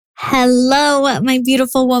Hello, my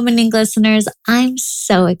beautiful womaning listeners. I'm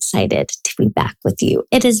so excited to be back with you.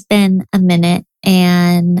 It has been a minute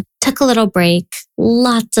and took a little break.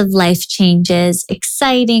 Lots of life changes,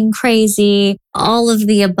 exciting, crazy, all of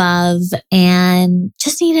the above, and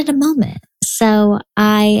just needed a moment. So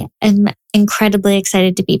I am incredibly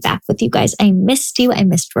excited to be back with you guys. I missed you. I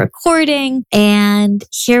missed recording. And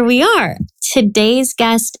here we are. Today's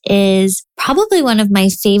guest is probably one of my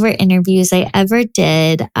favorite interviews I ever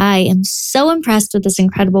did. I am so impressed with this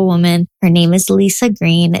incredible woman. Her name is Lisa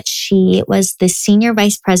Green. She was the Senior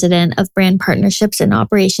Vice President of Brand Partnerships and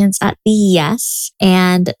Operations at the Yes.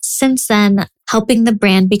 And since then, helping the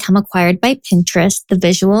brand become acquired by Pinterest, the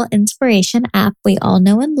visual inspiration app we all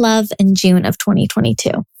know and love, in June of 2022.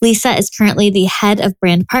 Lisa is currently the head of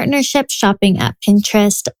brand partnership shopping at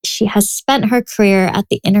Pinterest. She has spent her career at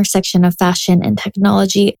the intersection of fashion and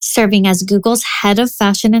technology, serving as Google's head of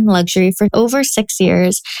fashion and luxury for over 6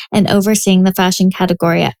 years and overseeing the fashion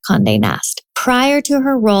category at Condé Nast. Prior to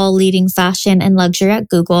her role leading fashion and luxury at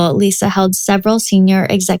Google, Lisa held several senior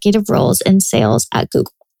executive roles in sales at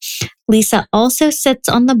Google. Lisa also sits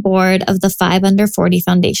on the board of the 5 Under 40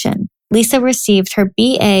 Foundation. Lisa received her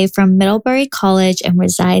BA from Middlebury College and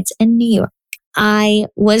resides in New York. I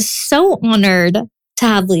was so honored to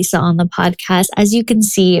have Lisa on the podcast. As you can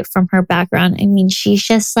see from her background, I mean, she's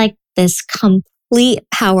just like this complete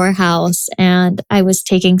powerhouse. And I was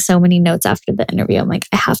taking so many notes after the interview. I'm like,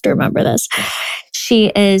 I have to remember this. She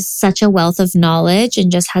is such a wealth of knowledge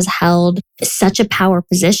and just has held such a power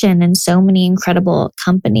position in so many incredible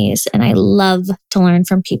companies. And I love to learn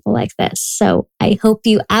from people like this. So I hope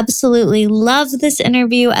you absolutely love this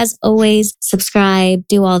interview. As always, subscribe,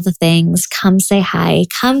 do all the things, come say hi,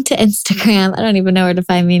 come to Instagram. I don't even know where to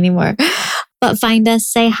find me anymore, but find us,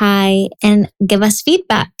 say hi, and give us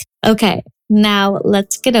feedback. Okay, now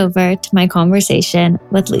let's get over to my conversation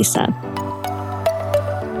with Lisa.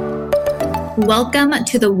 Welcome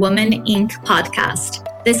to the Woman Inc. podcast.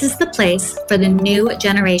 This is the place for the new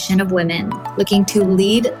generation of women looking to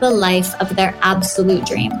lead the life of their absolute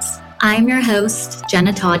dreams. I'm your host,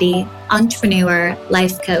 Jenna Toddy, entrepreneur,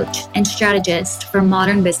 life coach, and strategist for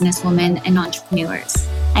modern businesswomen and entrepreneurs.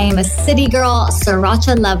 I am a city girl,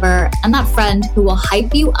 sriracha lover, and that friend who will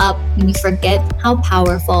hype you up when you forget how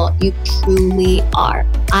powerful you truly are.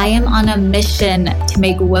 I am on a mission to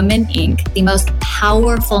make Women Inc. the most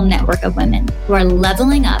powerful network of women who are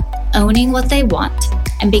leveling up, owning what they want,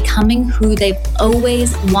 and becoming who they've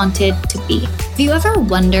always wanted to be. Have you ever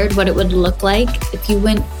wondered what it would look like if you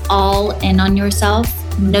went all in on yourself?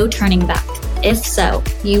 No turning back. If so,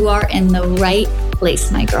 you are in the right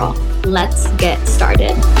place, my girl. Let's get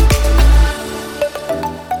started.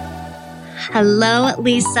 Hello,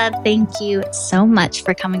 Lisa. Thank you so much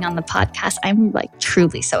for coming on the podcast. I'm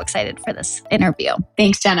truly so excited for this interview.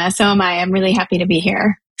 Thanks, Jenna. So am I. I'm really happy to be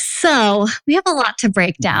here. So we have a lot to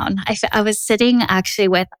break down. I was sitting actually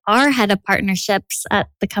with our head of partnerships at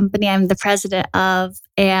the company I'm the president of,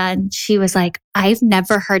 and she was like, I've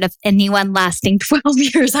never heard of anyone lasting 12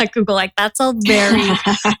 years at Google. Like, that's a very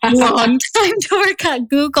long time to work at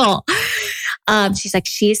Google. She's like,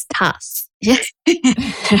 she's tough. She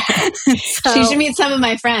should meet some of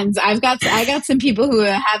my friends. I got some people who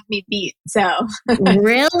have me beat. So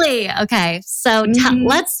really? Okay. So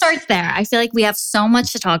let's start there. I feel like we have so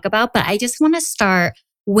much to talk about, but I just want to start.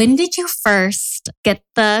 When did you first get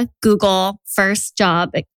the Google first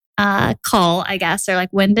job call, I guess, or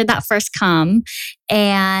when did that first come,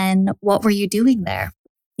 and what were you doing there?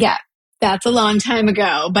 Yeah. That's a long time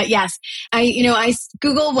ago. But yes,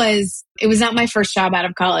 Google was not my first job out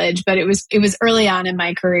of college, but it was early on in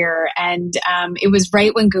my career. And it was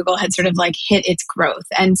right when Google had sort of hit its growth.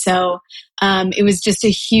 And so it was just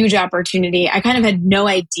a huge opportunity. I kind of had no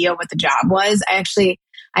idea what the job was.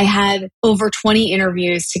 I had over 20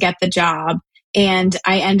 interviews to get the job. And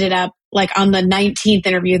I ended up on the 19th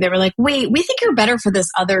interview, they were like, wait, we think you're better for this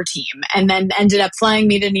other team. And then ended up flying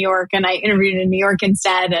me to New York, and I interviewed in New York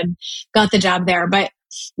instead and got the job there. But,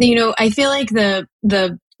 I feel like the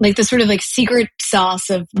sort of secret sauce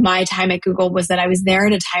of my time at Google was that I was there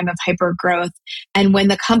at a time of hyper growth. And when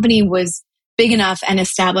the company was big enough and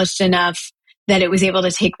established enough that it was able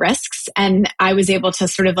to take risks, and I was able to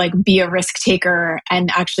sort of be a risk taker and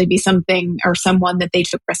actually be something or someone that they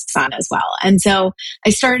took risks on as well. And so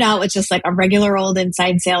I started out with just a regular old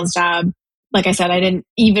inside sales job. Like I said, I didn't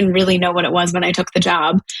even really know what it was when I took the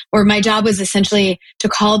job, where my job was essentially to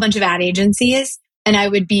call a bunch of ad agencies, and I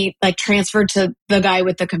would be transferred to the guy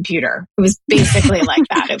with the computer. It was basically like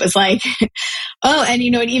that. It was oh, and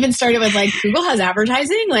it even started with Google has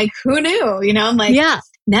advertising. Who knew? I'm yeah.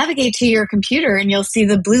 navigate to your computer and you'll see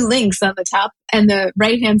the blue links on the top and the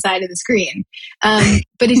right-hand side of the screen.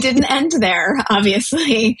 But it didn't end there,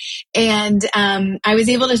 obviously. And I was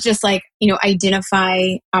able to just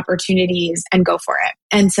identify opportunities and go for it.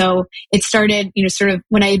 And so it started, sort of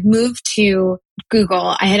when I had moved to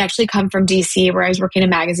Google, I had actually come from DC where I was working in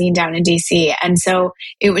a magazine down in DC. And so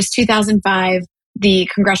it was 2005. The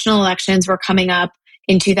congressional elections were coming up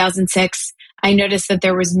in 2006. I noticed that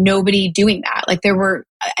there was nobody doing that.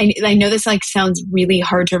 I know this sounds really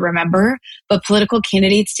hard to remember, but political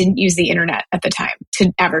candidates didn't use the internet at the time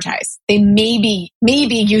to advertise. They maybe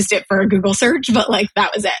used it for a Google search, but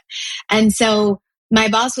that was it. And so my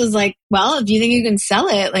boss was like, well, if you think you can sell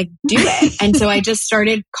it, do it. And so I just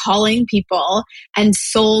started calling people and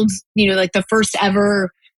sold, the first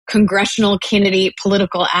ever congressional candidate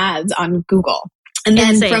political ads on Google. And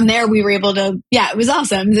then from there, we were able to, it was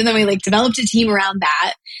awesome. And then we developed a team around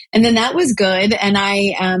that. And then that was good. And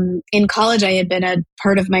I, in college, I had been a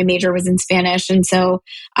part of my major was in Spanish. And so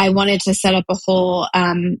I wanted to set up a whole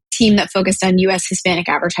team that focused on US Hispanic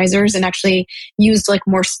advertisers and actually used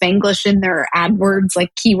more Spanglish in their AdWords,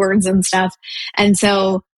 keywords and stuff. And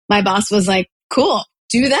so my boss was like, cool,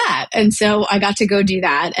 do that. And so I got to go do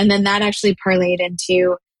that. And then that actually parlayed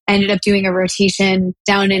into I ended up doing a rotation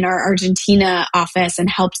down in our Argentina office and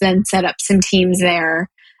helped them set up some teams there.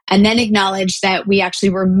 And then acknowledged that we actually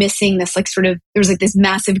were missing this there was this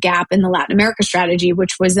massive gap in the Latin America strategy,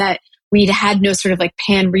 which was that we'd had no sort of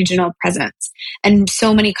pan-regional presence. And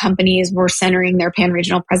so many companies were centering their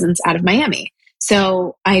pan-regional presence out of Miami.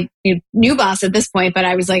 So I knew boss at this point, but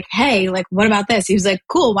I was like, hey, what about this? He was like,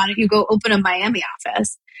 cool, why don't you go open a Miami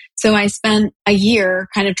office? So I spent a year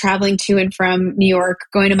kind of traveling to and from New York,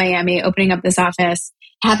 going to Miami, opening up this office.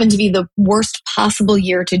 Happened to be the worst possible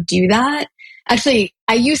year to do that. Actually,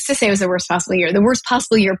 I used to say it was the worst possible year. The worst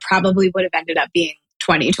possible year probably would have ended up being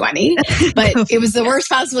 2020, but it was the worst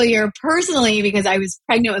possible year personally because I was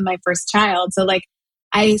pregnant with my first child. So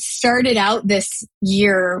I started out this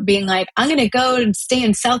year being like, I'm going to go and stay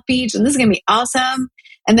in South Beach and this is going to be awesome.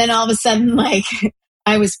 And then all of a sudden,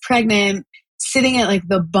 I was pregnant, sitting at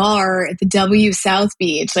the bar at the W South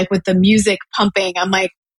Beach, with the music pumping. I'm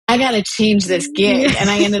like, I got to change this gig.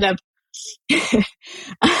 And I ended up,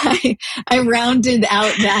 I rounded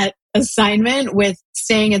out that assignment with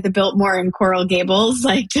staying at the Biltmore in Coral Gables,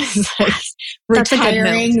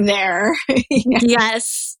 retiring there. Yeah.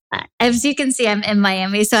 Yes. As you can see, I'm in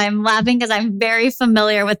Miami, so I'm laughing because I'm very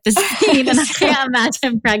familiar with the scene and I can't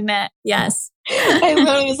imagine pregnant. Yes. I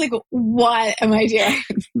literally was like, what am I doing?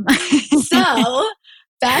 So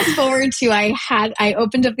fast forward to I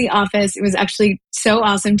opened up the office. It was actually so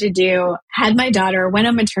awesome to do. Had my daughter, went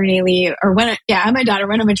on maternity leave, had my daughter,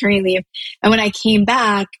 went on maternity leave. And when I came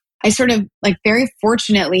back, I sort of very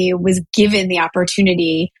fortunately was given the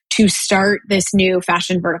opportunity to start this new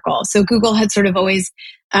fashion vertical. So Google had sort of always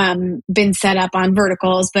been set up on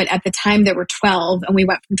verticals, but at the time there were 12 and we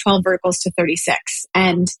went from 12 verticals to 36.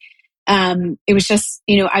 And it was just,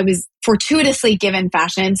 I was fortuitously given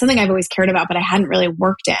fashion, something I've always cared about, but I hadn't really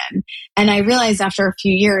worked in. And I realized after a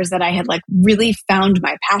few years that I had really found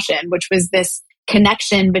my passion, which was this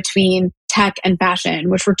connection between tech and fashion,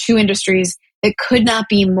 which were two industries that could not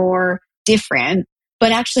be more different,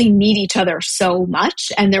 but actually need each other so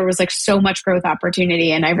much. And there was so much growth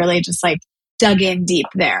opportunity. And I really just dug in deep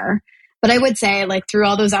there. But I would say through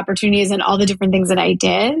all those opportunities and all the different things that I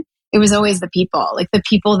did, it was always the people. The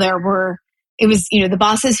people there were, it was, the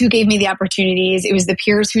bosses who gave me the opportunities. It was the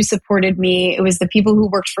peers who supported me. It was the people who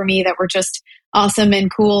worked for me that were just awesome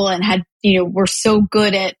and cool and had, were so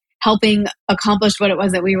good at helping accomplish what it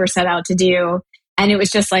was that we were set out to do. And it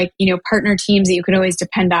was just partner teams that you could always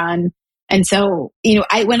depend on. And so,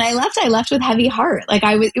 when I left with heavy heart.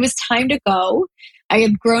 It was time to go. I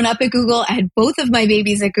had grown up at Google. I had both of my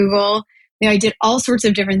babies at Google. I did all sorts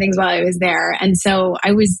of different things while I was there. And so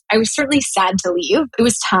I was certainly sad to leave. It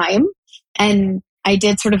was time. And I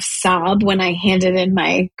did sort of sob when I handed in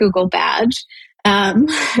my Google badge.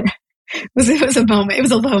 It was a moment. It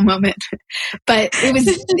was a low moment, but it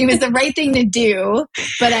was the right thing to do.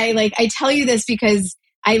 But I tell you this because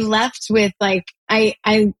I left with I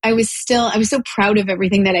was so proud of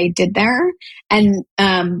everything that I did there. And,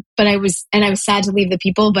 but I was sad to leave the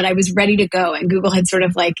people, but I was ready to go. And Google had sort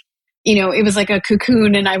of it was like a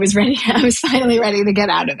cocoon and I was finally ready to get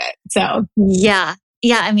out of it. So yeah.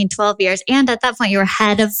 Yeah. 12 years. And at that point you were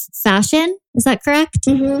head of fashion. Is that correct?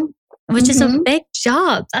 Mm-hmm. Which is a big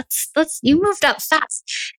job. That's you moved up fast.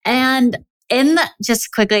 And in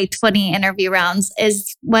just quickly 20 interview rounds,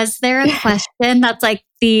 was there a question that's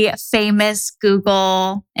the famous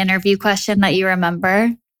Google interview question that you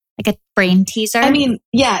remember? Like a brain teaser? I mean,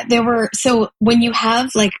 yeah, so when you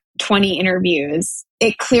have like 20 interviews,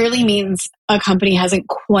 it clearly means a company hasn't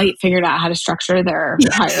quite figured out how to structure their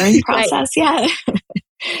hiring process yet.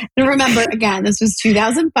 And remember, again, this was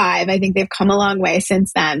 2005. I think they've come a long way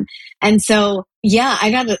since then. And so, yeah,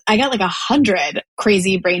 I got like 100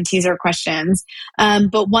 crazy brain teaser questions.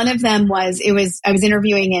 But one of them was, I was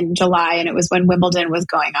interviewing in July, and it was when Wimbledon was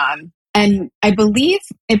going on. And I believe,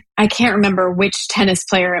 I can't remember which tennis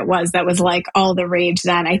player it was that was like all the rage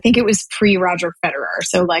then. I think it was pre-Roger Federer.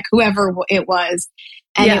 So like whoever it was.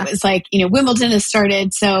 And it was like, Wimbledon has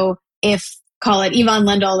started. So if, call it, Ivan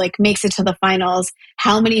Lendl like makes it to the finals,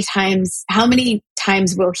 how many times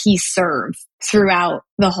will he serve throughout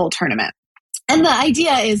the whole tournament? And the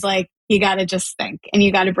idea is like, you got to just think and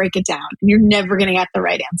you got to break it down. And you're never going to get the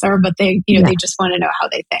right answer, but they just want to know how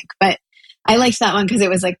they think. But I liked that one because it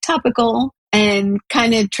was like topical and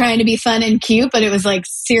kind of trying to be fun and cute, but it was like,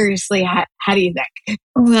 seriously, how do you think?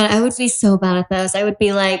 Oh my God, I would be so bad at those. I would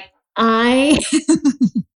be like, I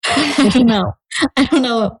don't know. I don't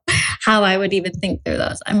know how I would even think through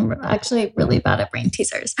those. I'm actually really bad at brain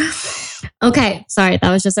teasers. Okay, sorry, that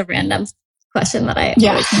was just a random question that I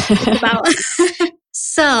always think about.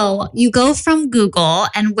 So you go from Google,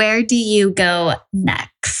 and where do you go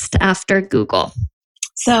next after Google?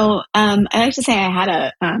 So I like to say I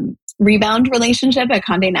had a rebound relationship at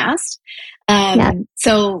Condé Nast.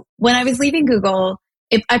 So when I was leaving Google,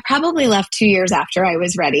 I probably left 2 years after I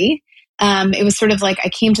was ready. It was sort of like I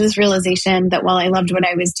came to this realization that while I loved what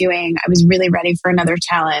I was doing, I was really ready for another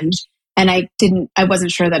challenge. And I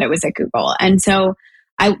wasn't sure that it was at Google. And so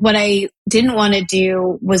what I didn't want to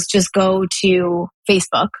do was just go to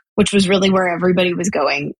Facebook, which was really where everybody was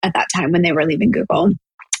going at that time when they were leaving Google.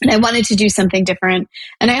 And I wanted to do something different.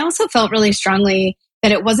 And I also felt really strongly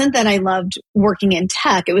that it wasn't that I loved working in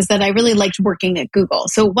tech. It was that I really liked working at Google.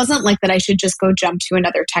 So it wasn't like that I should just go jump to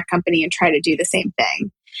another tech company and try to do the same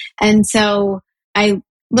thing. And so I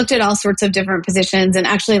looked at all sorts of different positions. And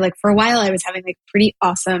actually, like for a while, I was having like pretty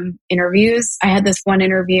awesome interviews. I had this one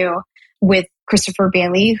interview with Christopher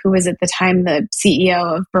Bailey, who was at the time the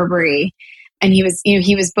CEO of Burberry. And he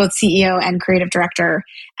was both CEO and creative director.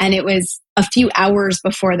 And it was a few hours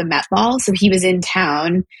before the Met Ball. So he was in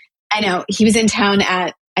town. I know he was in town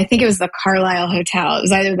at, I think it was the Carlisle Hotel. It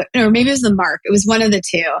was or maybe it was the Mark. It was one of the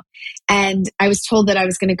two. And I was told that I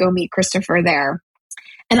was going to go meet Christopher there.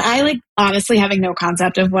 And I like honestly having no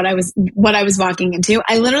concept of what I was walking into.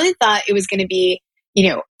 I literally thought it was going to be,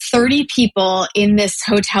 30 people in this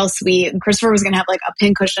hotel suite. And Christopher was going to have like a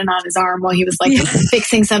pincushion on his arm while he was like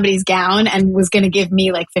fixing somebody's gown and was going to give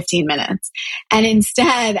me like 15 minutes. And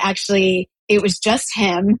instead, actually, it was just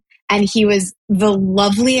him. And he was the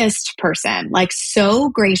loveliest person, like so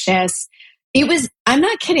gracious. I'm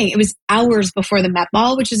not kidding. It was hours before the Met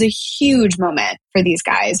Ball, which is a huge moment for these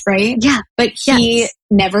guys, right? Yeah. But he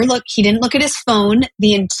didn't look at his phone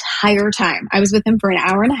the entire time. I was with him for an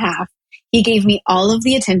hour and a half. He gave me all of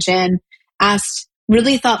the attention, asked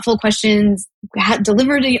really thoughtful questions,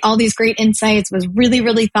 delivered all these great insights, was really,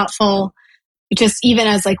 really thoughtful. Just even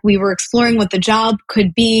as like we were exploring what the job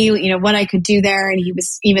could be, what I could do there. And he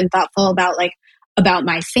was even thoughtful about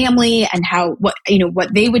my family and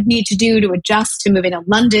what they would need to do to adjust to moving to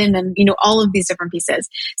London and, all of these different pieces.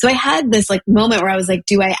 So I had this like moment where I was like,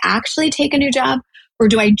 do I actually take a new job? Or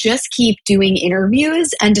do I just keep doing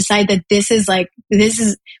interviews and decide that this is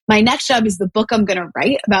my next job is the book I'm going to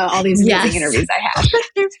write about all these amazing interviews I have.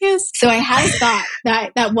 So I had a thought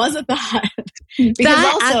that was a thought.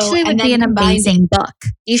 That actually would be an amazing book.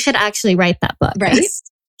 You should actually write that book. Right?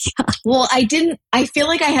 Yeah. Well, I feel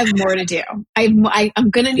like I have more to do. I'm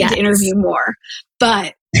going to need to interview more.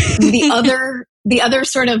 But the other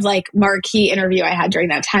sort of like marquee interview I had during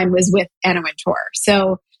that time was with Anna Wintour.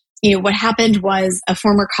 So what happened was a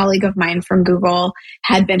former colleague of mine from Google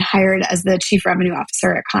had been hired as the chief revenue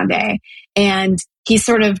officer at Condé. And he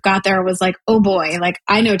sort of got there and was like, oh boy, like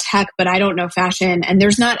I know tech, but I don't know fashion. And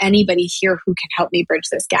there's not anybody here who can help me bridge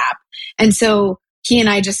this gap. And so he and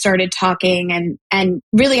I just started talking and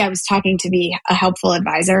really I was talking to be a helpful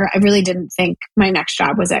advisor. I really didn't think my next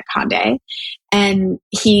job was at Condé. And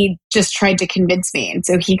he just tried to convince me. And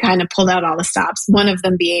so he kind of pulled out all the stops, one of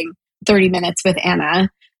them being 30 minutes with Anna,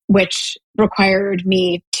 which required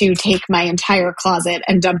me to take my entire closet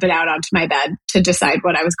and dump it out onto my bed to decide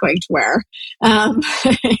what I was going to wear. And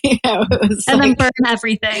then burn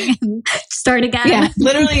everything and start again. Yeah,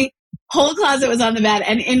 literally whole closet was on the bed.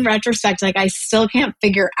 And in retrospect, like I still can't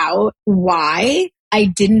figure out why I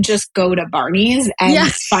didn't just go to Barney's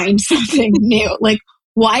and find something new. Like,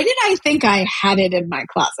 why did I think I had it in my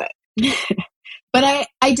closet? But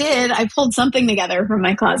I pulled something together from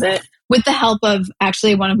my closet with the help of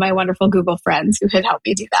actually one of my wonderful Google friends who had helped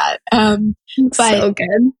me do that. But so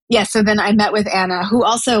good. yeah, so then I met with Anna, who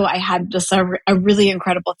also I had just a really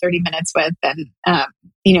incredible 30 minutes with. And,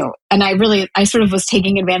 and I sort of was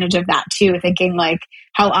taking advantage of that too, thinking like,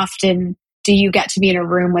 how often do you get to be in a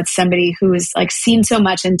room with somebody who's like seen so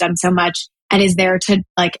much and done so much and is there to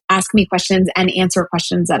like ask me questions and answer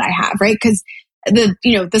questions that I have, right? Because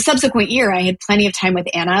the subsequent year I had plenty of time with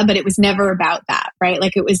Anna, but it was never about that, right?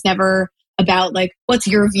 Like it was never about like, what's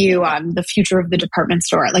your view on the future of the department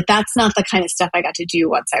store? Like that's not the kind of stuff I got to do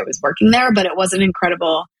once I was working there, but it was an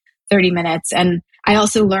incredible 30 minutes. And I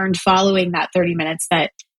also learned following that 30 minutes that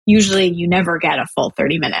usually you never get a full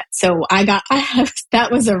 30 minutes. So that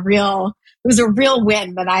was a real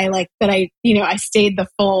win that I stayed the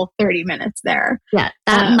full 30 minutes there. Yeah.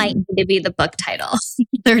 That might need to be the book title.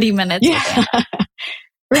 30 minutes. Yeah.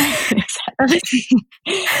 Right. This is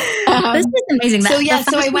amazing. So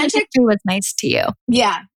I went to was nice to you.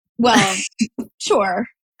 Yeah. Well, sure.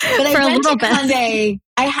 But I went to Condé.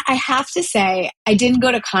 I have to say, I didn't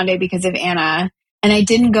go to Condé because of Anna, and I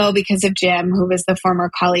didn't go because of Jim, who was the former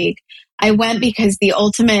colleague. I went because the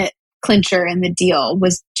ultimate clincher in the deal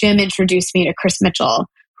was Jim introduced me to Chris Mitchell,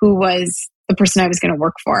 who was the person I was going to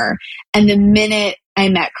work for. And the minute I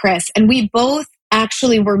met Chris, and we both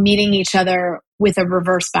actually were meeting each other with a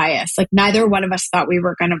reverse bias. Like neither one of us thought we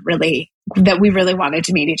were going to that we really wanted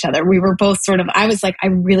to meet each other. We were both sort of, I was like, I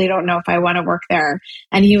really don't know if I want to work there.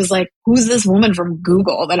 And he was like, who's this woman from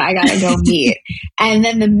Google that I got to go meet? And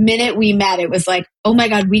then the minute we met, it was like, oh my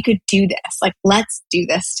God, we could do this. Like, let's do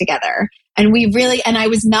this together. And I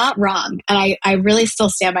was not wrong. And I really still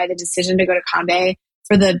stand by the decision to go to Condé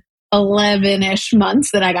for the 11-ish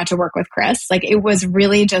months that I got to work with Chris. Like it was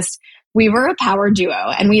really just, we were a power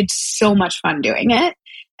duo and we had so much fun doing it.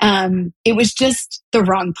 It was just the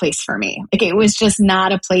wrong place for me. Like it was just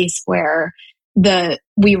not a place where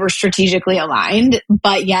we were strategically aligned,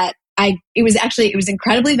 but yet it was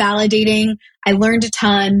incredibly validating. I learned a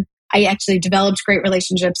ton. I actually developed great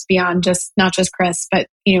relationships beyond not just Chris, but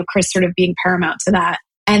Chris sort of being paramount to that.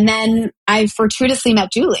 And then I fortuitously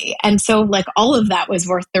met Julie. And so like all of that was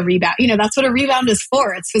worth the rebound. That's what a rebound is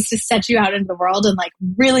for. It's supposed to set you out into the world and like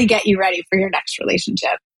really get you ready for your next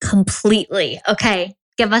relationship. Completely. Okay.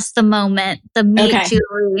 Give us the moment, the meet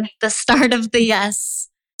Julie, the start of the yes.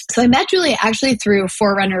 So I met Julie actually through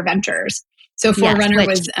Forerunner Ventures. So Forerunner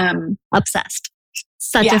was obsessed.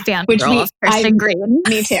 Such a fan girl of Kirsten Green.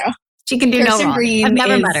 Me too. She can do Kirsten no wrong. Green I've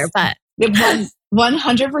never met her, but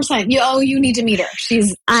 100%. You need to meet her. She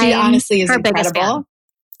honestly is incredible.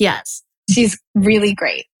 Yes. She's really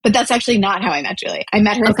great. But that's actually not how I met Julie. I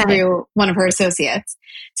met her through one of her associates.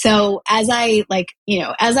 So as I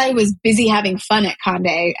was busy having fun at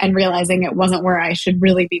Condé and realizing it wasn't where I should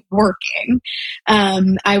really be working,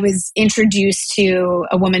 I was introduced to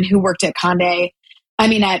a woman who worked at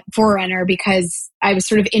at Forerunner, because I was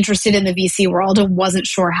sort of interested in the VC world and wasn't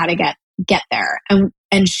sure how to get there.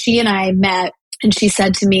 And she and I met, and she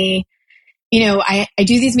said to me, I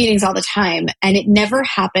do these meetings all the time, and it never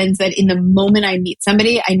happens that in the moment I meet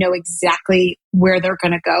somebody, I know exactly where they're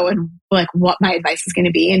going to go and like what my advice is going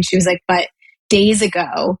to be. And she was like, but days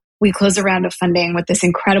ago, we closed a round of funding with this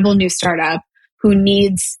incredible new startup who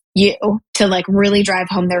needs you to like really drive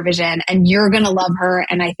home their vision, and you're going to love her.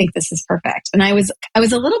 And I think this is perfect. And I was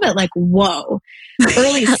a little bit like, whoa,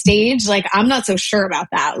 early stage. Like, I'm not so sure about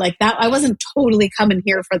that. Like that, I wasn't totally coming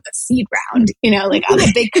here for the seed round, like I'm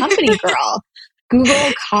a big company girl,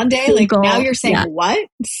 Google, Condé, like now you're saying what?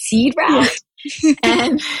 Seed round?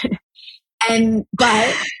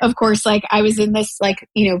 But of course, like I was in this like,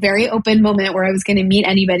 very open moment where I was going to meet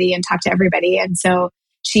anybody and talk to everybody. And so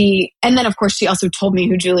and then of course she also told me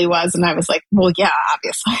who Julie was, and I was like, well, yeah,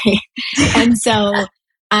 obviously. And so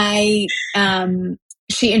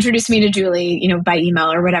she introduced me to Julie, by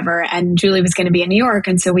email or whatever. And Julie was going to be in New York.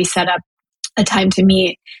 And so we set up a time to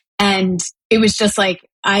meet. And it was just like,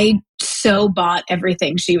 I so bought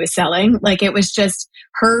everything she was selling. Like it was just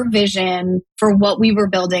her vision for what we were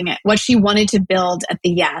building, what she wanted to build at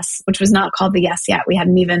the Yes, which was not called the Yes yet. We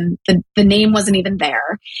hadn't even, the name wasn't even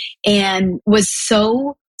there, and was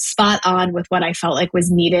so spot on with what I felt like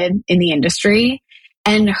was needed in the industry.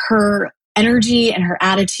 And her energy and her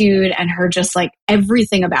attitude and her just like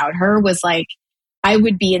everything about her was like, I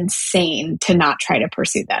would be insane to not try to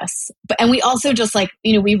pursue this. And we also just like,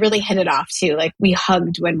 we really hit it off too. Like we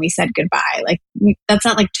hugged when we said goodbye. Like that's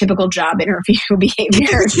not like typical job interview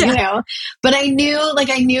behavior, But I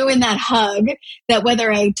knew in that hug that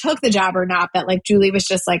whether I took the job or not, that like Julie was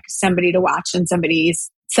just like somebody to watch and somebody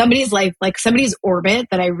somebody's life, like somebody's orbit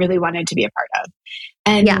that I really wanted to be a part of.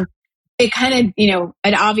 And it kind of,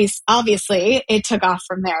 it obviously it took off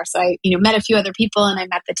from there. So I, met a few other people and I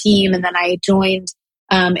met the team, and then I joined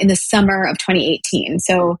in the summer of 2018.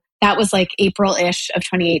 So that was like April-ish of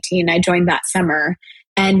 2018. I joined that summer,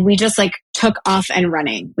 and we just like took off and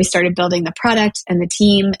running. We started building the product and the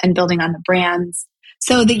team and building on the brands.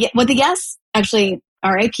 So what the Yes, actually,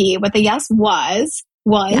 RIP, what the Yes was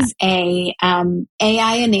a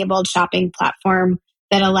AI-enabled shopping platform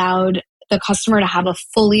that allowed the customer to have a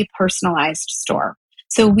fully personalized store.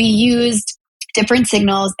 So we used different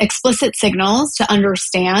signals, explicit signals, to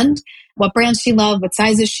understand what brands she loved, what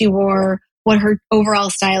sizes she wore, what her overall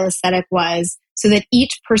style aesthetic was, so that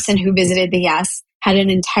each person who visited the Yes had an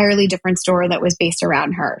entirely different store that was based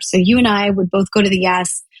around her. So you and I would both go to the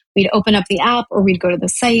Yes, we'd open up the app or we'd go to the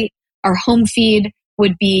site. Our home feed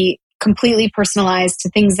would be completely personalized to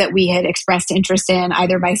things that we had expressed interest in,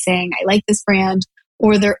 either by saying, I like this brand,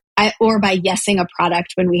 or by yesing a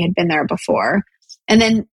product when we had been there before. And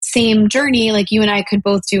then same journey, like you and I could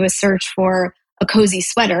both do a search for a cozy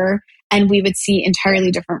sweater, and we would see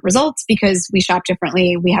entirely different results because we shop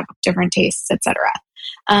differently, we have different tastes, etc.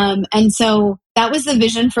 And so that was the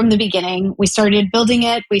vision from the beginning. We started building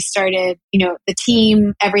it. We started, the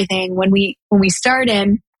team, everything. When we started,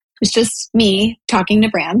 it was just me talking to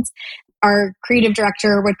brands. Our creative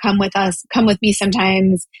director would come with me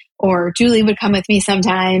sometimes, or Julie would come with me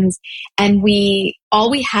sometimes. And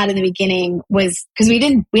all we had in the beginning was, because we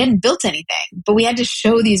hadn't built anything, but we had to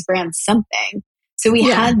show these brands something. So we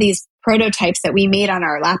had these prototypes that we made on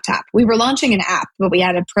our laptop. We were launching an app, but we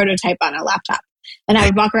had a prototype on a laptop. And I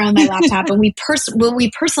would walk around my laptop and we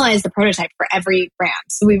personalized the prototype for every brand.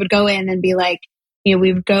 So we would go in and be like, we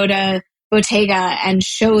would go to Bottega and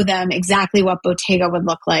show them exactly what Bottega would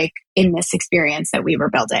look like in this experience that we were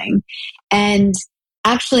building. And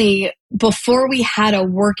actually, before we had a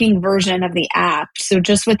working version of the app, so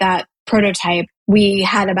just with that prototype, we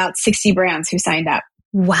had about 60 brands who signed up.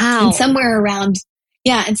 Wow. And somewhere around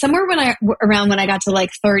when I got to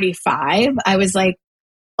like 35, I was like,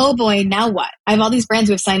 oh boy, now what? I have all these brands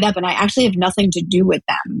who have signed up and I actually have nothing to do with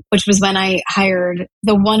them, which was when I hired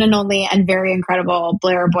the one and only and very incredible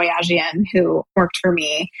Blair Boyajian, who worked for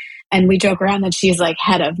me. And we joke around that she's like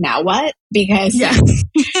head of Now What? Because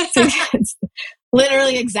it's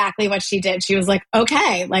literally exactly what she did. She was like,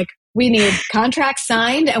 okay, like we need contracts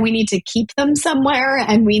signed and we need to keep them somewhere.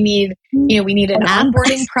 And we need, we need an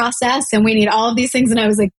onboarding process and we need all of these things. And I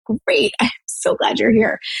was like, great. I'm so glad you're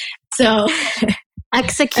here. So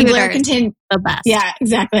executor, the best. Yeah,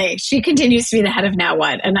 exactly. She continues to be the head of Now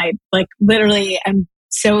What? And I like literally am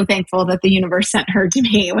so thankful that the universe sent her to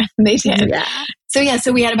me when they did. Yeah.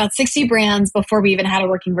 So we had about 60 brands before we even had a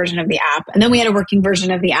working version of the app. And then we had a working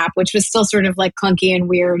version of the app, which was still sort of like clunky and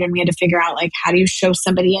weird. And we had to figure out like, how do you show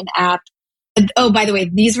somebody an app? Oh, by the way,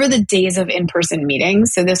 these were the days of in-person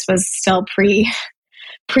meetings. So this was still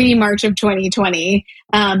pre-March of 2020.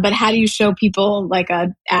 But how do you show people like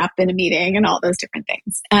a app in a meeting and all those different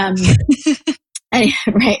things?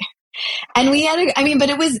 Right. And we had, but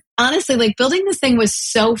it was honestly like building this thing was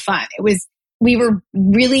so fun. We were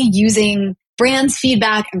really using brands'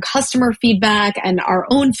 feedback and customer feedback and our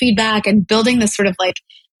own feedback and building this sort of like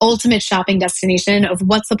ultimate shopping destination of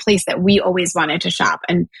what's the place that we always wanted to shop.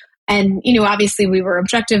 And obviously we were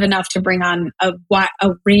objective enough to bring on a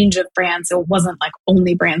range of brands. So it wasn't like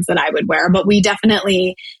only brands that I would wear, but we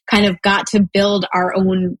definitely kind of got to build our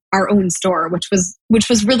own store, which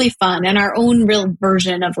was really fun, and our own real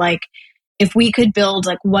version of like, if we could build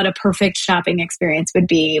like what a perfect shopping experience would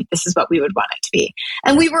be, this is what we would want it to be.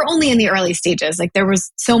 And we were only in the early stages. Like there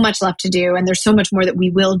was so much left to do, and there's so much more that we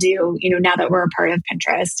will do, now that we're a part of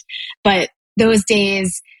Pinterest. But those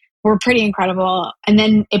days were pretty incredible. And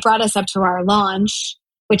then it brought us up to our launch,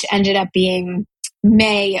 which ended up being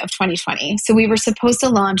May of 2020. So we were supposed to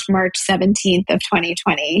launch March 17th of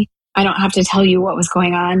 2020. I don't have to tell you what was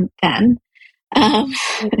going on then.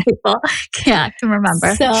 People can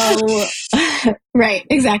remember. So, right,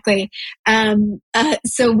 exactly.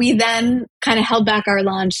 So we then kind of held back our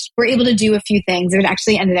launch. We're able to do a few things. It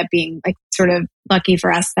actually ended up being like sort of lucky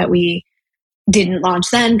for us that we didn't launch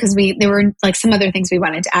then, because there were like some other things we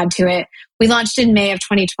wanted to add to it. We launched in May of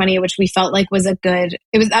 2020, which we felt like was that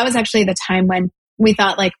was actually the time when we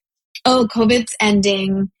thought like, oh, COVID's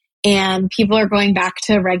ending and people are going back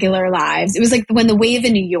to regular lives. It was like when the wave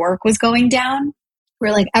in New York was going down.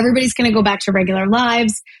 We're like, everybody's going to go back to regular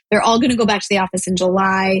lives. They're all going to go back to the office in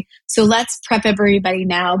July. So let's prep everybody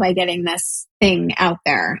now by getting this thing out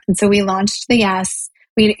there. And so we launched the Yes.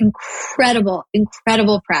 We had incredible,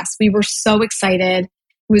 incredible press. We were so excited.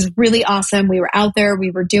 was really awesome. We were out there,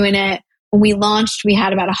 we were doing it. When we launched, we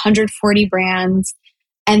had about 140 brands.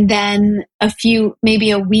 And then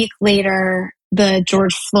maybe a week later, the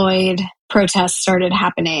George Floyd protests started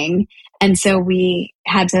happening. And so we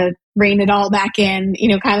had to rein it all back in,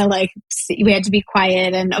 kind of like we had to be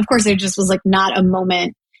quiet. And of course, there just was like not a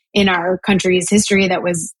moment in our country's history that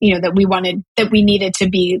was, that we needed to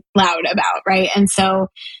be loud about. Right. And so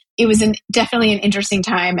it was definitely an interesting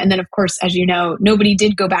time. And then, of course, as you know, nobody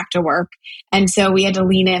did go back to work. And so we had to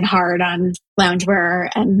lean in hard on loungewear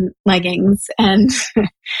and leggings and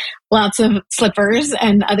lots of slippers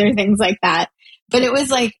and other things like that. But it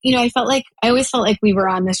was like, I always felt like we were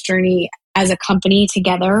on this journey as a company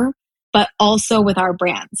together, but also with our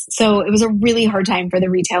brands. So it was a really hard time for the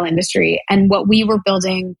retail industry. And what we were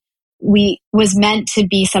building, was meant to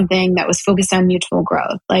be something that was focused on mutual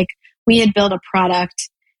growth. Like we had built a product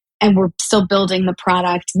and we're still building the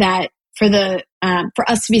product that for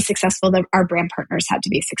us to be successful, that our brand partners had to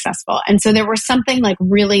be successful. And so there was something like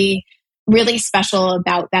really, really special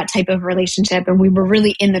about that type of relationship. And we were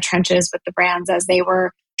really in the trenches with the brands as they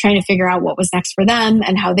were trying to figure out what was next for them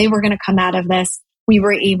and how they were going to come out of this. We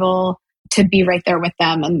were able to be right there with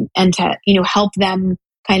them and to, help them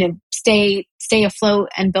kind of stay afloat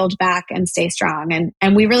and build back and stay strong.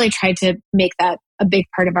 And we really tried to make that a big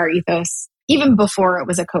part of our ethos, even before it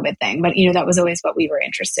was a COVID thing. But, that was always what we were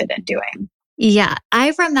interested in doing. Yeah,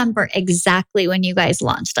 I remember exactly when you guys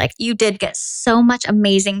launched. Like you did get so much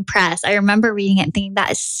amazing press. I remember reading it and thinking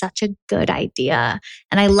that is such a good idea.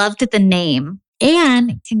 And I loved the name.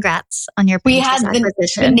 And congrats on your Pinterest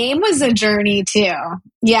acquisition. The name was a journey too.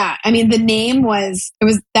 Yeah, I mean the name was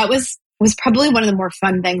probably one of the more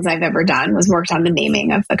fun things I've ever done. Was worked on the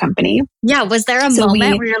naming of the company. Yeah, was there a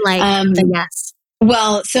moment where you're like, yes?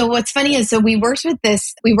 Well, so what's funny is, we worked with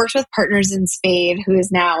Partners in Spade, who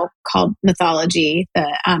is now called Mythology,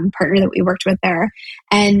 the partner that we worked with there.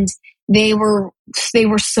 And they were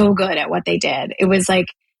so good at what they did. It was like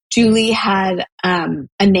Julie had a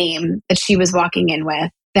name that she was walking in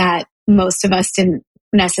with that most of us didn't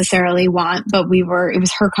necessarily want, but it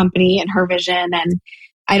was her company and her vision. And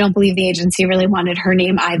I don't believe the agency really wanted her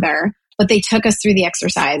name either, but they took us through the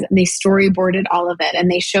exercise and they storyboarded all of it.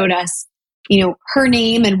 And they showed us, her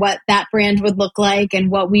name and what that brand would look like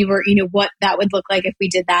and what what that would look like if we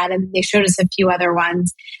did that. And they showed us a few other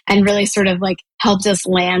ones and really sort of like helped us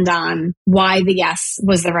land on why the yes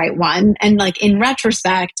was the right one. And like in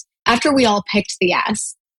retrospect, after we all picked the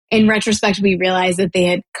yes, in retrospect, we realized that they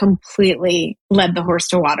had completely led the horse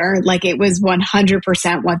to water. Like it was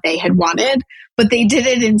 100% what they had wanted, but they did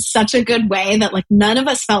it in such a good way that like none of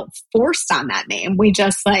us felt forced on that name. We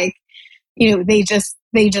just like, they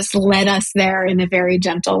just led us there in a very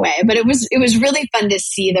gentle way. But it was really fun to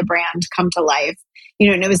see the brand come to life.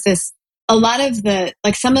 And it was a lot of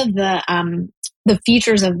some of the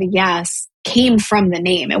features of the yes came from the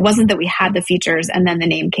name. It wasn't that we had the features and then the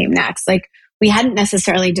name came next. Like we hadn't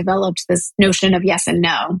necessarily developed this notion of yes and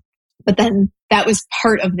no, but then that was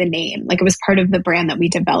part of the name. Like it was part of the brand that we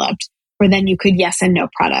developed, where then you could yes and no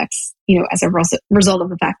products, as a result of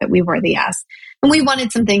the fact that we were the yes. And we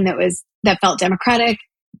wanted something that felt democratic,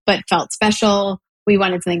 but felt special. We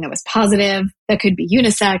wanted something that was positive, that could be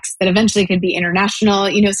unisex, that eventually could be international,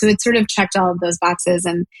 so it sort of checked all of those boxes.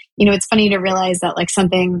 And, it's funny to realize that like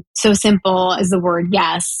something so simple as the word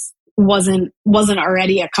yes wasn't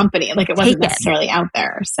already a company. Like it wasn't necessarily out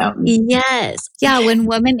there. So yes. Yeah. When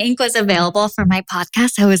Woman Inc. was available for my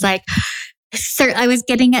podcast, I was like, I was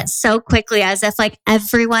getting it so quickly as if like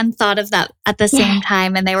everyone thought of that at the same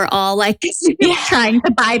time. And they were all like trying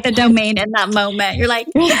to buy the domain in that moment. You're like,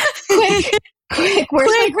 quick, where's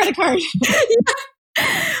my credit card?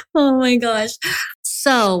 Oh my gosh.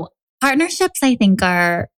 So partnerships, I think,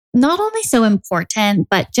 are not only so important,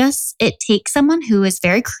 but just it takes someone who is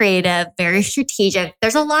very creative, very strategic.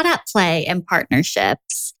 There's a lot at play in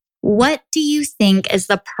partnerships. What do you think is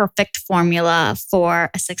the perfect formula for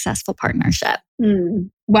a successful partnership?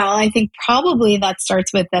 Well, I think probably that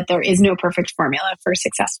starts with that there is no perfect formula for a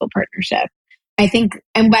successful partnership. I think,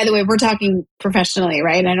 and by the way, we're talking professionally,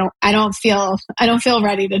 right? I don't feel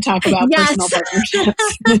ready to talk about personal partnerships.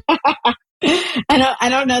 I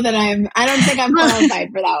don't know that I don't think I'm qualified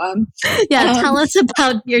for that one. Yeah. Tell us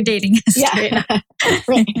about your dating history. Yeah.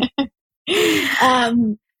 Right.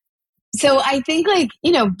 So I think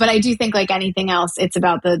but I do think like anything else, it's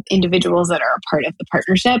about the individuals that are a part of the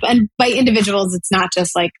partnership. And by individuals, it's not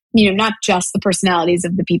just like, not just the personalities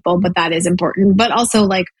of the people, but that is important, but also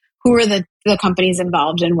like who are the companies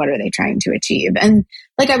involved and what are they trying to achieve? And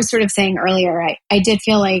like I was sort of saying earlier, I did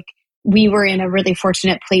feel like we were in a really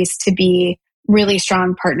fortunate place to be really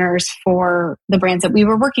strong partners for the brands that we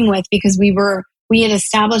were working with, because we had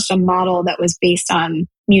established a model that was based on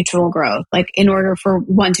mutual growth. Like, in order for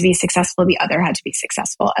one to be successful, the other had to be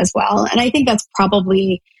successful as well. And I think that's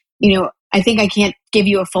probably, I think I can't give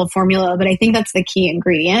you a full formula, but I think that's the key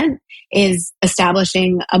ingredient, is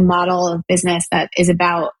establishing a model of business that is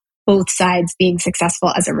about both sides being successful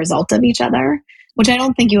as a result of each other, which I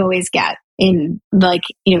don't think you always get in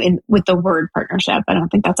with the word partnership. I don't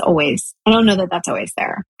know that that's always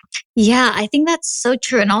there. Yeah, I think that's so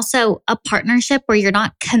true. And also a partnership where you're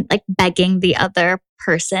not begging the other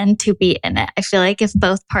person to be in it. I feel like if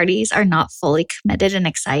both parties are not fully committed and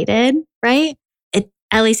excited, right?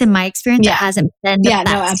 At least in my experience, it hasn't been the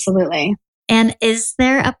best. No, absolutely. And is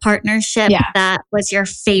there a partnership that was your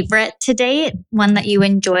favorite to date? One that you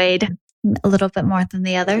enjoyed a little bit more than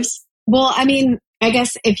the others? Well, I mean, I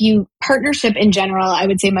guess partnership in general, I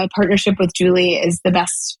would say my partnership with Julie is the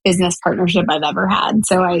best business partnership I've ever had.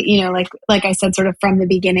 So like I said, sort of from the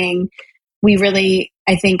beginning, we really,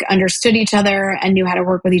 I think, understood each other and knew how to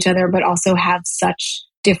work with each other, but also have such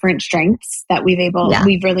different strengths that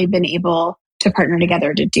we've really been able to partner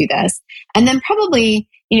together to do this. And then probably,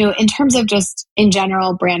 in terms of just in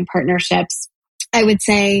general brand partnerships, I would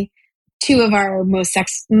say two of our most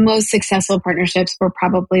successful partnerships were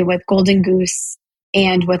probably with Golden Goose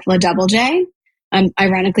and with Le Double J.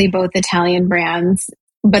 Ironically, both Italian brands,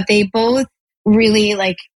 but they both really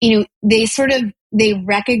they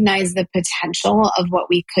recognize the potential of what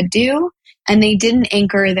we could do. And they didn't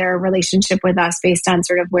anchor their relationship with us based on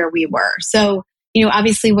sort of where we were. So,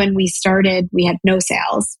 obviously when we started, we had no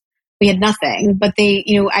sales. We had nothing, but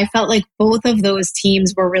I felt like both of those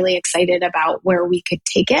teams were really excited about where we could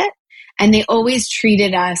take it. And they always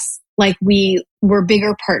treated us like we were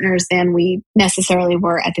bigger partners than we necessarily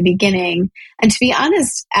were at the beginning. And to be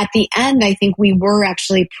honest, at the end, I think we were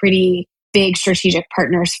actually pretty big strategic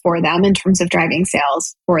partners for them in terms of driving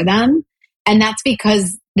sales for them. And that's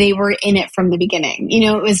because they were in it from the beginning.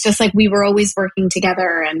 It was just like we were always working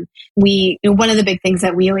together. And one of the big things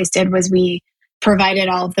that we always did was we provided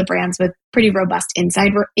all of the brands with pretty robust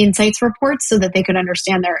insights reports so that they could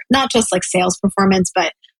understand their, not just like sales performance,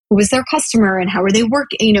 but who was their customer and how were they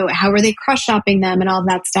working, how were they cross-shopping them and all of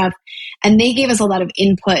that stuff. And they gave us a lot of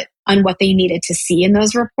input on what they needed to see in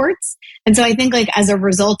those reports. And so I think as a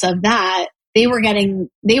result of that, they were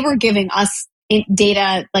giving us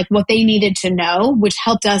data, like what they needed to know, which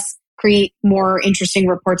helped us create more interesting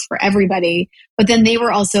reports for everybody. But then they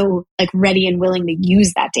were also ready and willing to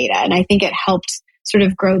use that data. And I think it helped sort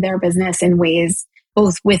of grow their business in ways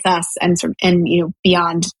both with us and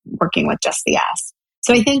beyond working with just the S.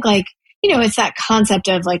 So I think it's that concept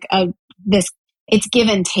of it's give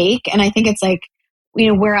and take. And I think it's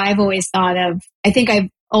where I've always thought of, I think I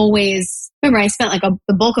spent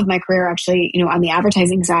the bulk of my career actually, on the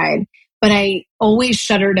advertising side, but I always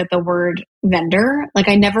shuddered at the word vendor.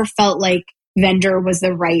 I never felt like vendor was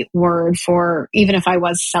the right word for, even if I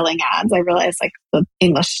was selling ads. I realized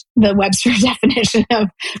the Webster definition of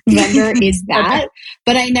vendor is that,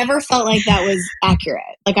 but I never felt like that was accurate.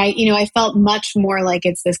 I felt much more like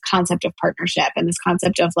it's this concept of partnership and this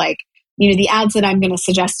concept of the ads that I'm going to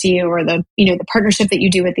suggest to you, or the partnership that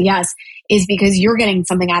you do with the S, is because you're getting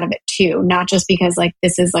something out of it too, not just because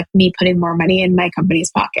this is me putting more money in my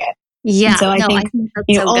company's pocket. Yeah. And so I think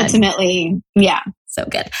so ultimately, good. Yeah. So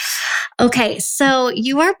good. Okay. So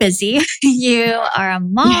you are busy. You are a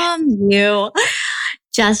mom. You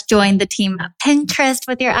just joined the team at Pinterest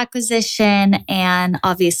with your acquisition, and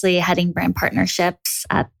obviously heading brand partnerships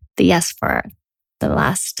at the Yes for the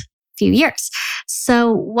last few years.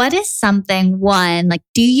 So what is something,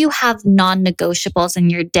 do you have non-negotiables in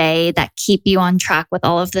your day that keep you on track with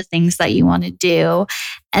all of the things that you want to do?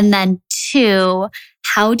 And then two,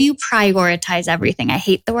 how do you prioritize everything? I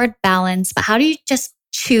hate the word balance, but how do you just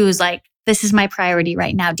choose this is my priority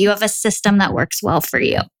right now? Do you have a system that works well for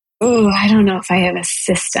you? Oh, I don't know if I have a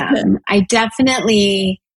system. I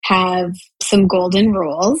definitely have some golden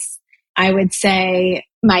rules. I would say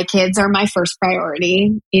my kids are my first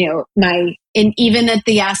priority. And even at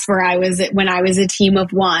the S where when I was a team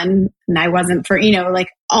of one and I wasn't for,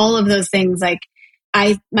 all of those things,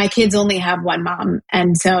 my kids only have one mom.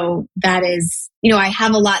 And so that is, I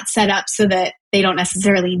have a lot set up so that they don't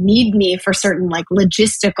necessarily need me for certain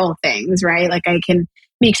logistical things, right? I can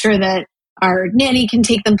make sure that our nanny can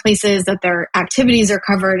take them places, that their activities are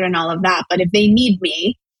covered and all of that. But if they need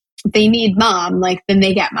me, if they need mom, then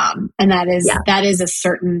they get mom. And that is a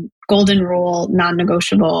certain golden rule,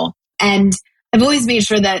 non-negotiable. And I've always made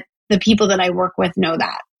sure that the people that I work with know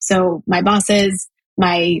that. So my bosses,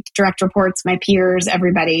 my direct reports, my peers,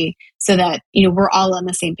 everybody, so that, we're all on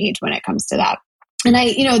the same page when it comes to that. And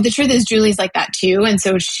the truth is Julie's like that too. And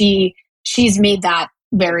so she's made that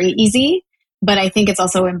very easy. But I think it's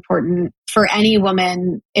also important for any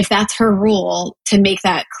woman, if that's her rule, to make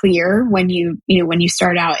that clear when you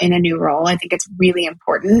start out in a new role. I think it's really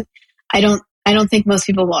important. I don't think most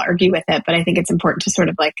people will argue with it, but I think it's important to sort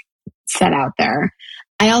of like set out there.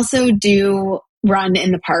 I also do run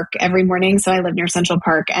in the park every morning. So I live near Central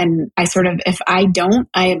Park, and if I don't,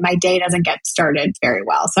 my day doesn't get started very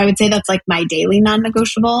well. So I would say that's like my daily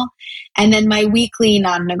non-negotiable. And then my weekly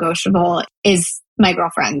non-negotiable is my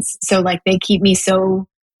girlfriends. So like they keep me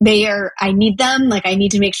I need them. Like I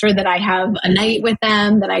need to make sure that I have a night with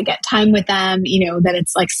them, that I get time with them, that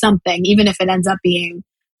it's like something, even if it ends up being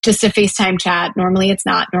just a FaceTime chat. Normally it's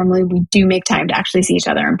not. Normally we do make time to actually see each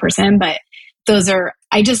other in person, but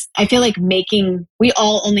I feel like we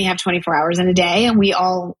all only have 24 hours in a day, and we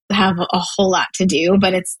all have a whole lot to do,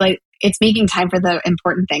 but it's making time for the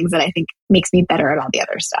important things that I think makes me better at all the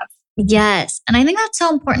other stuff. Yes. And I think that's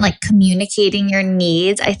so important, like communicating your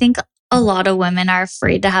needs. I think a lot of women are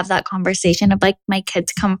afraid to have that conversation of like, my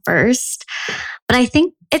kids come first. But I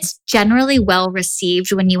think it's generally well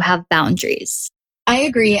received when you have boundaries. I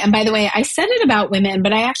agree. And by the way, I said it about women,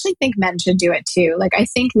 but I actually think men should do it too. Like I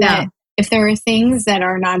think that if there are things that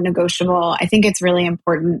are non-negotiable, I think it's really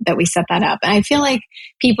important that we set that up. And I feel like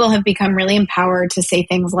people have become really empowered to say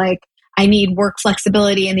things like, I need work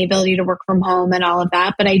flexibility and the ability to work from home and all of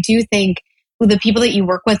that. But I do think the people that you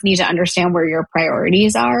work with need to understand where your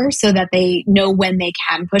priorities are so that they know when they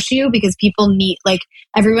can push you, because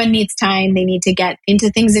everyone needs time. They need to get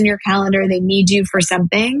into things in your calendar. They need you for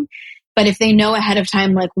something. But if they know ahead of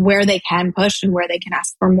time, like where they can push and where they can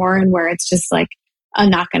ask for more and where it's just like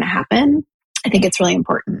not going to happen, I think it's really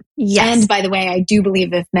important. Yes. And by the way, I do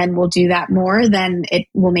believe if men will do that more, then it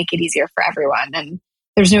will make it easier for everyone. And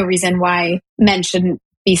there's no reason why men shouldn't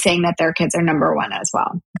be saying that their kids are number one as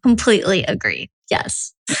well. Completely agree.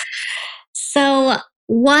 Yes. So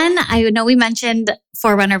I know we mentioned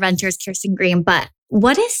Forerunner Ventures, Kirsten Green, but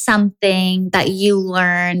what is something that you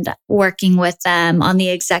learned working with them on the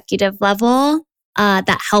executive level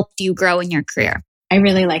that helped you grow in your career? I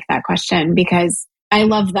really like that question because I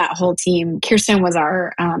love that whole team. Kirsten was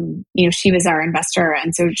she was our investor.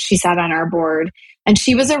 And so she sat on our board, and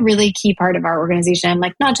she was a really key part of our organization,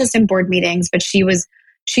 like not just in board meetings, but she was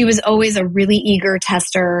always a really eager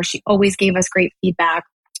tester. She always gave us great feedback.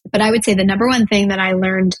 But I would say the number one thing that I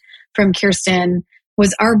learned from Kirsten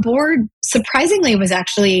was our board, surprisingly, was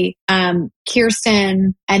actually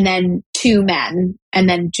Kirsten and then two men, and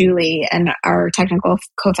then Julie and our technical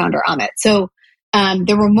co-founder, Amit. So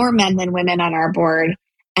there were more men than women on our board.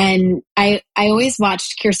 And I always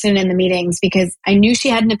watched Kirsten in the meetings because I knew she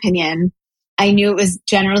had an opinion. I knew it was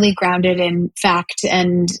generally grounded in fact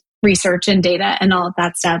and research and data and all of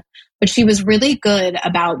that stuff. But she was really good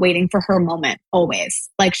about waiting for her moment always.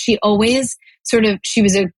 Like she always she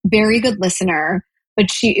was a very good listener, but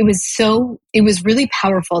it was really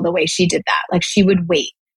powerful the way she did that. Like she would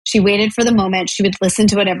wait. She waited for the moment. She would listen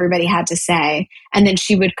to what everybody had to say. And then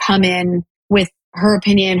she would come in with her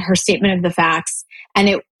opinion, her statement of the facts.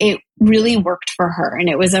 And it really worked for her. And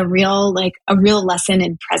it was a real lesson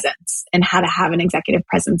in presence and how to have an executive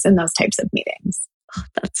presence in those types of meetings. Oh,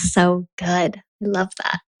 that's so good. I love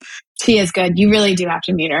that. She is good. You really do have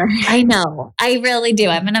to meet her. I know. I really do.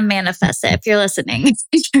 I'm going to manifest it if you're listening.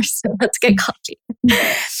 So let's get coffee.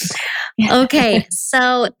 Okay.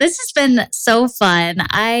 So this has been so fun.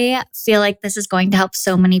 I feel like this is going to help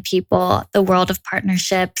so many people. The world of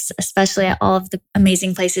partnerships, especially at all of the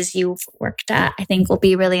amazing places you've worked at, I think will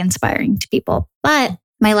be really inspiring to people. But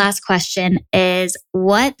my last question is,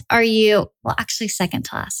 second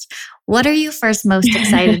to last, what are you first most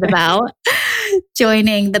excited about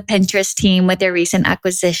joining the Pinterest team with your recent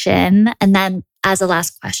acquisition? And then as a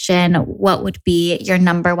last question, what would be your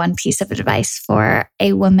number one piece of advice for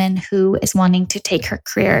a woman who is wanting to take her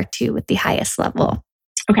career to the highest level?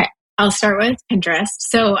 Okay, I'll start with Pinterest.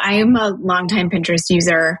 So I am a longtime Pinterest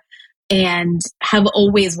user and have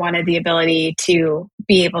always wanted the ability to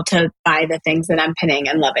be able to buy the things that I'm pinning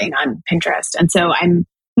and loving on Pinterest. And so I'm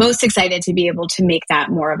most excited to be able to make that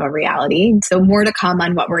more of a reality. So more to come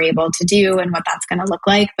on what we're able to do and what that's going to look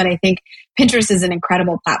like. But I think Pinterest is an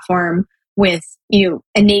incredible platform with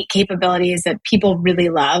innate capabilities that people really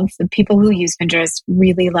love. The people who use Pinterest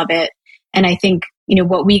really love it. And I think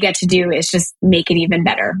what we get to do is just make it even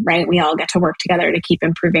better, right? We all get to work together to keep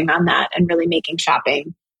improving on that and really making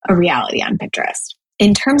shopping a reality on Pinterest.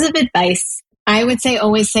 In terms of advice, I would say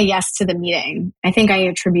always say yes to the meeting. I think I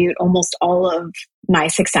attribute almost all of my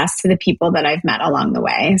success to the people that I've met along the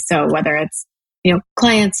way. So whether it's,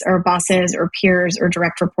 clients or bosses or peers or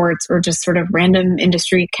direct reports or just sort of random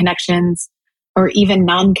industry connections or even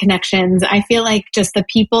non-connections, I feel like just the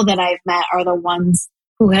people that I've met are the ones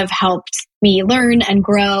who have helped me learn and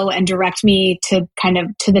grow and direct me to kind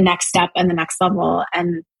of to the next step and the next level.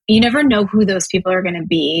 And you never know who those people are going to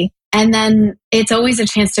be. And then it's always a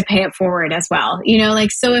chance to pay it forward as well.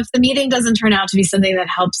 So if the meeting doesn't turn out to be something that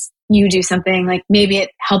helps you do something, like maybe it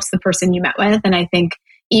helps the person you met with. And I think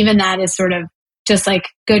even that is sort of just like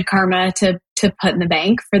good karma to put in the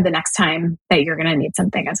bank for the next time that you're going to need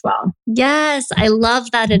something as well. Yes, I love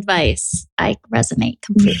that advice. I resonate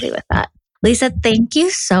completely with that. Lisa, thank you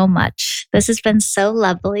so much. This has been so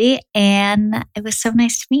lovely and it was so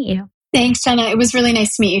nice to meet you. Thanks, Jenna. It was really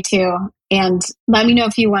nice to meet you too. And let me know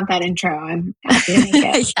if you want that intro. I'm happy to make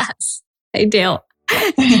it. Yes, I do.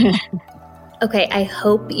 Okay, I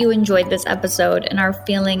hope you enjoyed this episode and are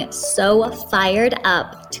feeling so fired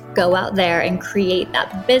up to go out there and create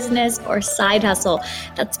that business or side hustle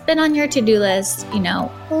that's been on your to-do list, a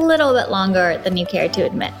little bit longer than you care to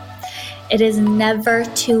admit. It is never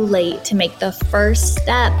too late to make the first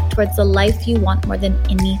step towards the life you want more than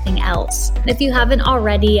anything else. And if you haven't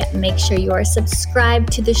already, make sure you are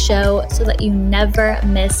subscribed to the show so that you never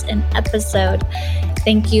miss an episode.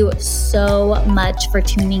 Thank you so much for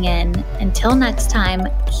tuning in. Until next time,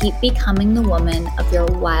 keep becoming the woman of your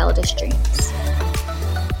wildest dreams.